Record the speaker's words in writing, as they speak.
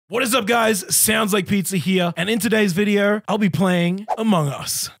What is up, guys? Sounds Like Pizza here, and in today's video, I'll be playing Among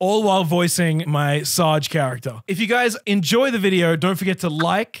Us, all while voicing my Sarge character. If you guys enjoy the video, don't forget to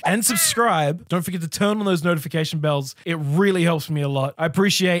like and subscribe. Don't forget to turn on those notification bells. It really helps me a lot. I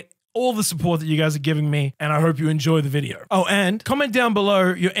appreciate all the support that you guys are giving me, and I hope you enjoy the video. Oh, and comment down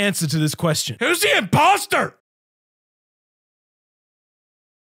below your answer to this question. Who's the imposter?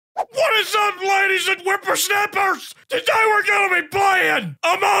 What is up, ladies and whippersnappers? Today we're gonna be playing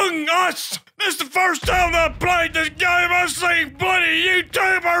Among Us. This is the first time that I've played this game. I've seen bloody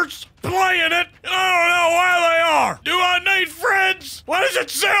YouTubers playing it, and I don't know why they are. Do I need friends? Why does it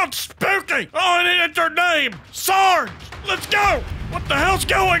sound spooky? Oh, I need to enter name. Sarge. Let's go. What the hell's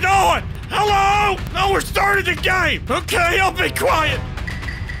going on? Hello? No, we're starting the game. Okay, I'll be quiet.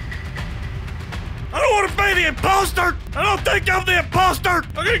 I don't want to be the imposter. I don't think I'm the imposter.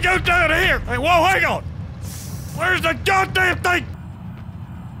 I'm gonna go down here. Hey, whoa, hang on. Where's the goddamn thing?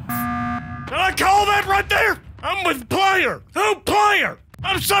 Did I call that right there? I'm with player. Who player?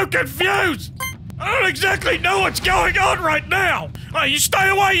 I'm so confused. I don't exactly know what's going on right now. Hey, you stay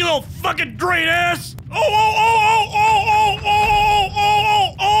away, you little fucking green ass. Oh,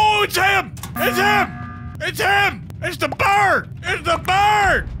 it's him. It's him. It's him. It's the bird. It's the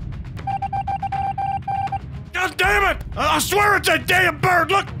bird. God damn it! I swear it's a damn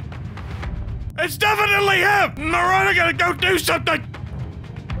bird, look! It's definitely him! Alright, I gotta go do something!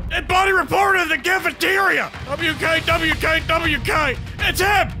 Dead body reported in the cafeteria! WK! It's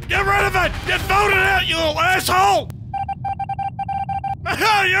him! Get rid of it! Get voted out, you little asshole!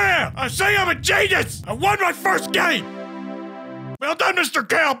 Oh yeah! I say I'm a genius! I won my first game! Well done, Mr.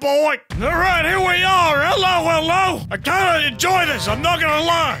 Cowboy! Alright, here we are! Hello! I kinda enjoy this, I'm not gonna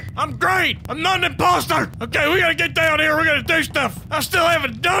lie! I'm great! I'm not an imposter! Okay, we gotta get down here, we're gonna do stuff! I still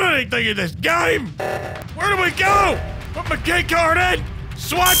haven't done anything in this game! Where do we go? Put my key card in!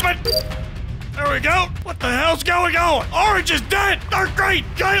 Swipe it! There we go! What the hell's going on? Orange is dead! Third grade!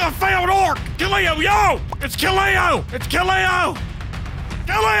 I found Orc! Killeo, yo! It's Killeo! It's Killeo!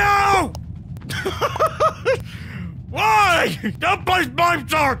 Killeo! Why? Don't place blame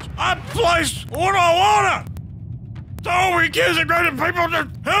charge! I place what I wanna! So we accusing random people to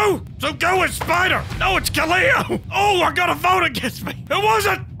who? So go with Spider! No, it's Killeo! Oh, I got a vote against me! Who was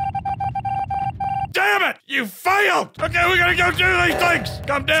it? Damn it! You failed! Okay, we gotta go do these things!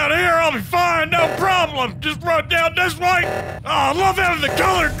 Come down here, I'll be fine, no problem! Just run down this way! Oh, I love having the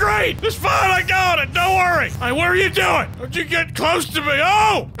color green! It's fine, I got it, don't worry! Hey, what are you doing? Don't you get close to me!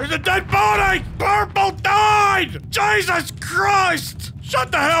 Oh! There's a dead body! Purple died! Jesus Christ!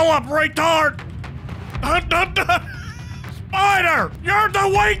 Shut the hell up, retard! Spider! You're the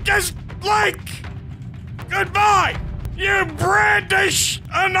weakest link! Goodbye! You brandish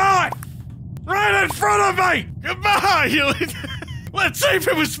a knife! Right in front of me! Goodbye! Let's see if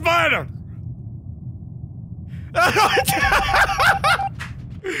it was Spider!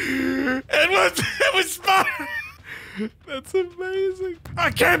 It was Spider! That's amazing. I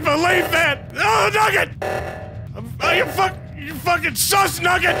can't believe that! Oh, Nugget! You fucking sus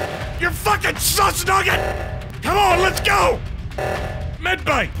Nugget! You're fucking sus Nugget! Come on, let's go!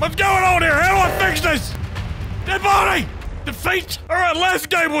 Medbay, what's going on here? How do I fix this? Dead body! Defeat! Alright, last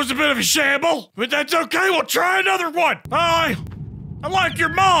game was a bit of a shamble, but that's okay, we'll try another one! I like your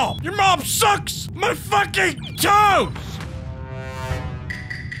mom! Your mom sucks! My fucking toes!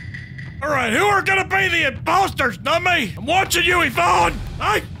 Alright, who are gonna be the imposters? Not me! I'm watching you, Yvonne!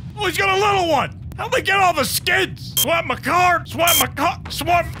 Hey! Oh, he's got a little one! Help me get all the skins! Swipe my card! Swipe my card!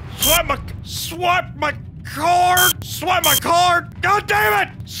 Swipe my card! God damn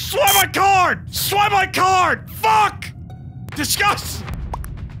it! Swipe my card! Swipe my card! Fuck! Disgust!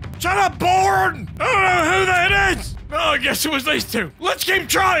 Shut up, Born! I don't know who that is! Oh, I guess it was these two. Let's keep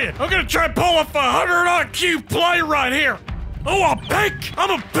trying! I'm gonna try and pull off a 100 IQ play right here! Oh, I'm pink!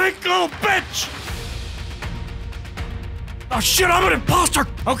 I'm a pink little bitch! Oh shit, I'm an imposter!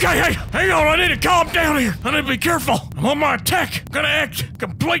 Okay, hey, hang on, I need to calm down here. I need to be careful. I'm on my attack. I'm gonna act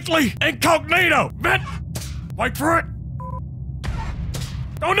completely incognito. Vent! Wait for it.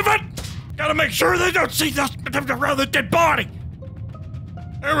 Go in the vent! Gotta make sure they don't see us around the dead body.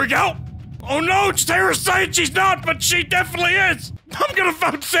 There we go. Oh no, Sarah's saying she's not, but she definitely is. I'm gonna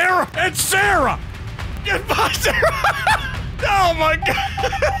vote Sarah. It's Sarah. Goodbye, Sarah. Oh my god.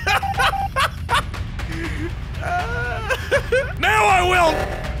 Now I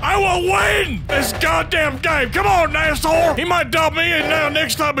will win this goddamn game. Come on, asshole. He might dump me in now.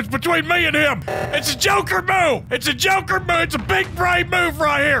 Next time it's between me and him. It's a Joker move. It's a Joker move. It's a big brain move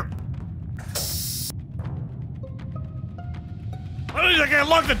right here. I think I can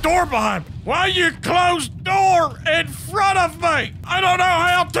lock the door behind me. Why you close door in front of me? I don't know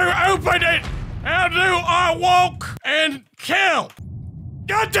how to stupid. How do I walk and kill?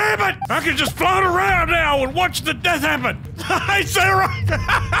 God damn it! I can just float around now and watch the death happen. Hey, Sarah!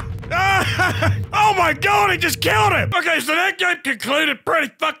 Oh my god, he just killed him! Okay, so that game concluded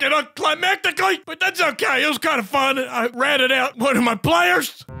pretty fucking unclimactically, but that's okay. It was kind of fun. I ratted out one of my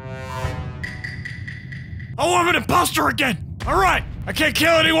players. Oh, I'm an imposter again. All right, I can't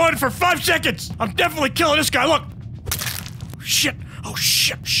kill anyone for 5 seconds. I'm definitely killing this guy. Look. Shit. Oh,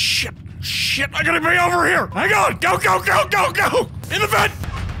 shit, shit. Shit, I gotta be over here! Hang on! Go, go, go, go, go! In the vent!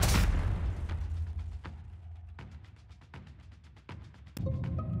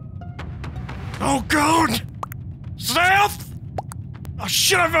 Oh, God! South! Oh,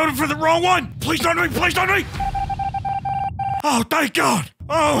 shit, I voted for the wrong one! Please don't me, please don't me! Oh, thank God!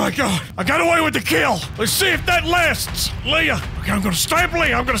 Oh, my God! I got away with the kill! Let's see if that lasts! Leah! Okay, I'm gonna stab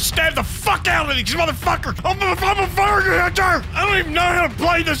Leah! I'm gonna stab the fuck out of these motherfuckers! I'm a fire hunter! I don't even know how to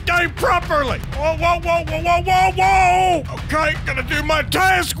play this game properly! Whoa, whoa, whoa, whoa, whoa, whoa, whoa! Okay, gonna do my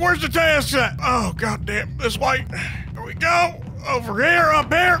task! Where's the task at? Oh, goddamn, this way. There we go! Over here,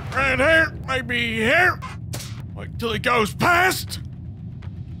 up here, right here, maybe here. Wait till he goes past.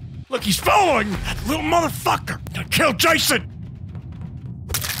 Look, he's following that little motherfucker! Gonna kill Jason!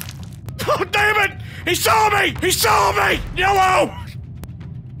 Oh, damn it! He saw me! He saw me! Yellow!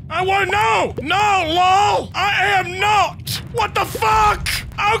 I want no! No, lol! I am not! What the fuck?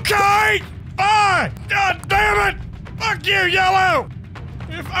 Okay! Fine! God damn it! Fuck you, Yellow!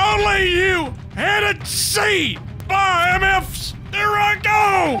 If only you had a seat! Bye, MFs! There I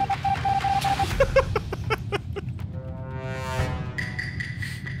go!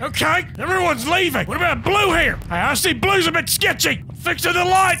 Okay, everyone's leaving. What about Blue here? Hey, I see Blue's a bit sketchy. I'm fixing the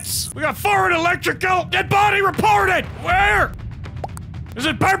lights. We got forward electrical. Dead body reported. Where? Is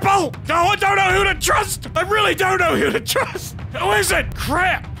it Purple? No, I don't know who to trust. I really don't know who to trust. Who is it?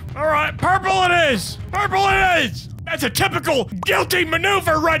 Crap. All right, Purple it is. Purple it is. That's a typical guilty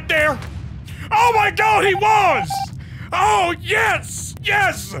maneuver right there. Oh my God, he was. Oh, yes.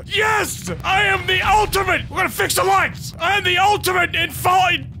 Yes. Yes. I am the ultimate. We're gonna fix the lights. I am the ultimate in fall.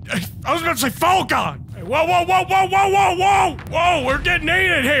 I was about to say Fall God. Hey, whoa, whoa, whoa, whoa, whoa, whoa, whoa! Whoa, we're getting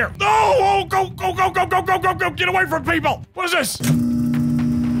heated here. No, oh, go, go, go, go, go, go, go, go! Get away from people. What is this?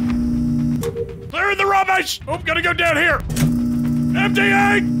 Clear the rubbish. Oh, gotta go down here.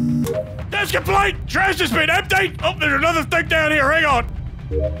 Emptying. Desk complete. Trash has been emptied. Oh, there's another thing down here. Hang on.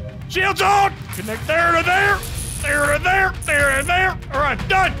 Shields on. Connect there to there. There to there. There to there. All right,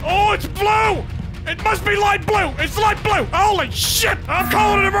 done. Oh, it's blue. It must be light blue! It's light blue! Holy shit! I'm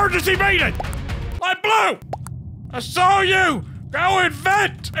calling an emergency meeting! Light blue! I saw you! Go and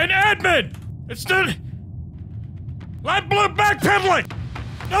vent! And admin! It's the... Light blue backpedaling!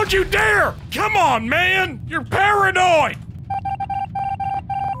 Don't you dare! Come on, man! You're paranoid!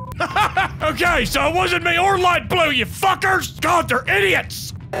 Okay, so it wasn't me or light blue, you fuckers! God, they're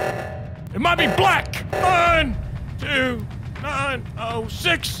idiots! It might be black! 1, 2...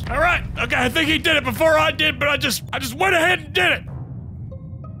 906. All right. Okay, I think he did it before I did, but I just went ahead and did it.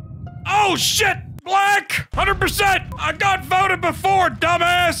 Oh shit! Black! 100%! I got voted before,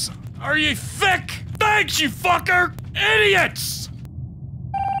 dumbass! Are you thick? Thanks, you fucker! Idiots!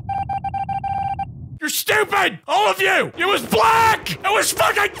 You're stupid! All of you! It was black! It was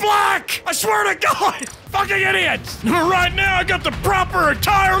fucking black! I swear to God! Fucking idiots! Right now, I got the proper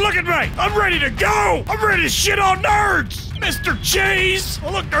attire. Look at me! I'm ready to go! I'm ready to shit on nerds! Mr. Cheese!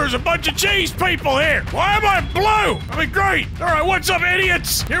 Oh, look, there's a bunch of cheese people here. Why am I blue? I mean, great. All right, what's up,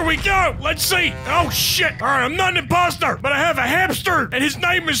 idiots? Here we go. Let's see. Oh, shit. All right, I'm not an imposter, but I have a hamster, and his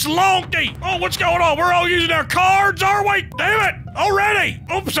name is Lonky. Oh, what's going on? We're all using our cards, are we? Damn it. Already.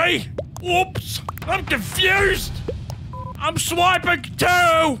 Oopsie. Whoops. I'm confused. I'm swiping too.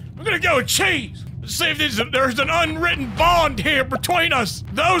 I'm gonna go with cheese. Let's see if there's an unwritten bond here between us.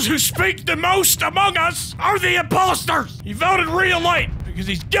 Those who speak the most among us are the imposters. He voted real late because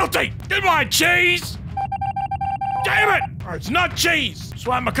he's guilty. Goodbye, cheese. Damn it. All right, it's not cheese.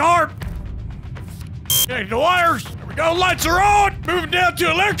 Swipe my card. Okay, the wires. There we go. Lights are on. Moving down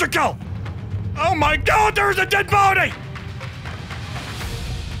to electrical. Oh my God, there's a dead body.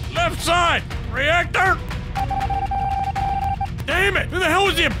 Left side. Reactor. Damn it! Who the hell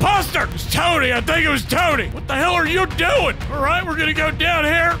was the imposter? It was Tony. I think it was Tony. What the hell are you doing? All right, we're gonna go down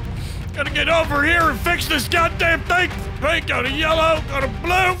here. Gotta get over here and fix this goddamn thing. Pink, go to yellow, go to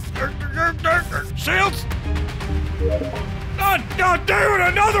blue. Shields. God damn it,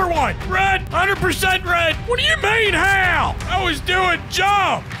 another one. Red, 100% red. What do you mean, how? I was doing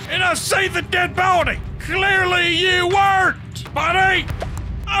jobs, and I see the dead body. Clearly you weren't, buddy.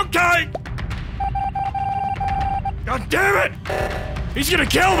 Okay. God damn it! He's gonna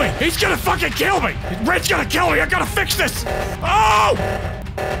kill me. He's gonna fucking kill me. Red's gonna kill me. I gotta fix this. Oh!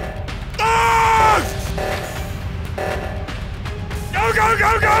 Ah! Go, go,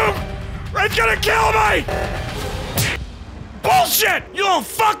 go, go! Red's gonna kill me! Bullshit! You little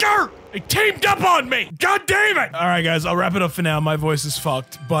fucker! They teamed up on me! God damn it! Alright guys, I'll wrap it up for now. My voice is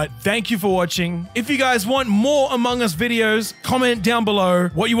fucked. But thank you for watching. If you guys want more Among Us videos, comment down below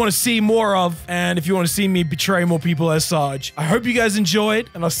what you want to see more of. And if you want to see me betray more people as Sarge. I hope you guys enjoyed,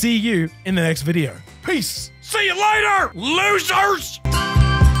 and I'll see you in the next video. Peace! See you later, losers!